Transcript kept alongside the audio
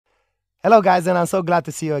Hello guys, and I'm so glad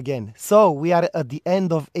to see you again. So we are at the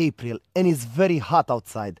end of April and it's very hot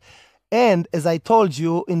outside. And as I told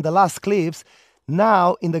you in the last clips,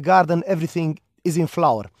 now in the garden everything is in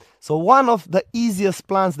flower. So one of the easiest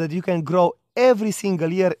plants that you can grow every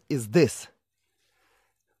single year is this.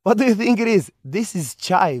 What do you think it is? This is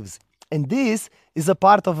chives. And this is a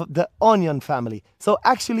part of the onion family. So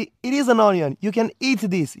actually it is an onion. You can eat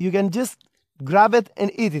this. You can just grab it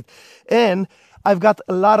and eat it. And I've got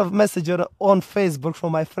a lot of messages on Facebook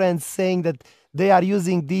from my friends saying that they are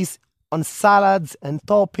using this on salads and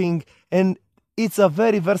topping, and it's a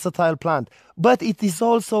very versatile plant, but it is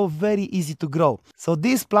also very easy to grow. So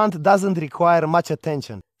this plant doesn't require much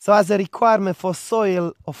attention. So as a requirement for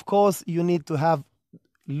soil, of course, you need to have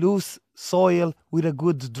loose soil with a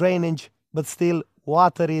good drainage, but still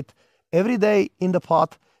water it every day in the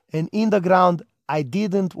pot and in the ground. I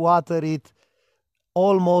didn't water it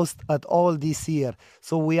almost at all this year.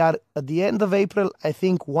 So we are at the end of April. I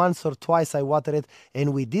think once or twice I watered it,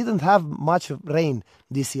 and we didn't have much rain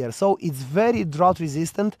this year. So it's very drought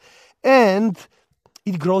resistant and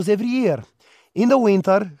it grows every year. In the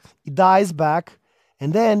winter, it dies back,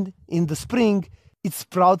 and then in the spring, it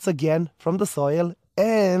sprouts again from the soil.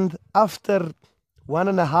 And after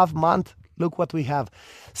 1.5 months, look what we have.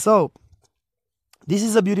 So this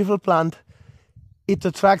is a beautiful plant. It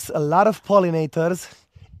attracts a lot of pollinators.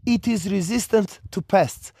 It is resistant to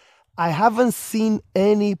pests. I haven't seen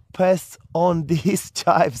any pests on these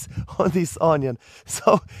chives, on this onion.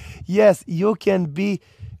 So yes, you can be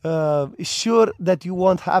sure that you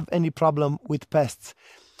won't have any problem with pests.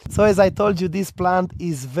 So as I told you, this plant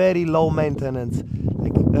is very low maintenance.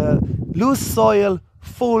 Like loose soil,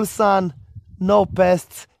 full sun, no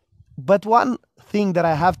pests. But one thing that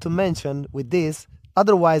I have to mention with this,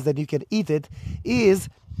 otherwise that you can eat it, is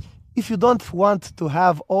if you don't want to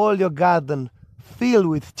have all your garden filled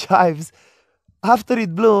with chives, after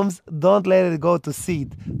it blooms, don't let it go to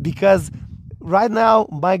seed, because right now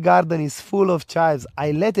my garden is full of chives.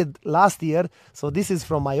 I let it last year, so this is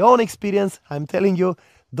from my own experience. I'm telling you,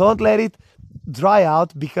 don't let it dry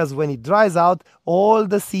out, because when it dries out, all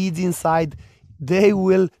the seeds inside, they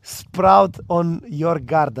will sprout on your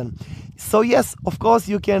garden. So yes, of course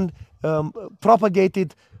you can propagate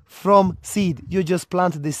it from seed. You just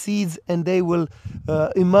plant the seeds and they will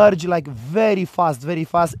emerge like very fast, very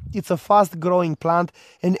fast. It's a fast growing plant,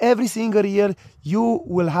 and every single year you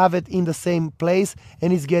will have it in the same place,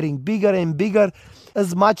 and it's getting bigger and bigger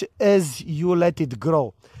as much as you let it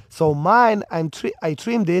grow. So mine, I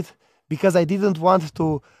trimmed it because I didn't want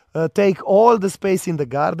to take all the space in the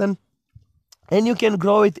garden. And you can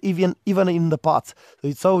grow it even in the pots.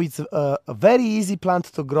 So it's a very easy plant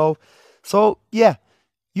to grow. So yeah,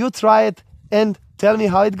 you try it and tell me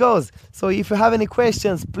how it goes. So if you have any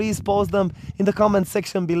questions, please post them in the comment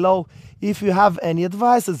section below. If you have any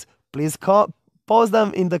advices, please post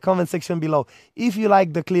them in the comment section below. If you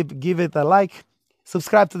like the clip, give it a like,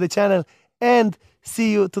 subscribe to the channel, and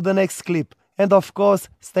see you to the next clip. And of course,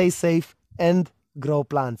 stay safe and grow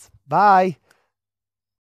plants. Bye.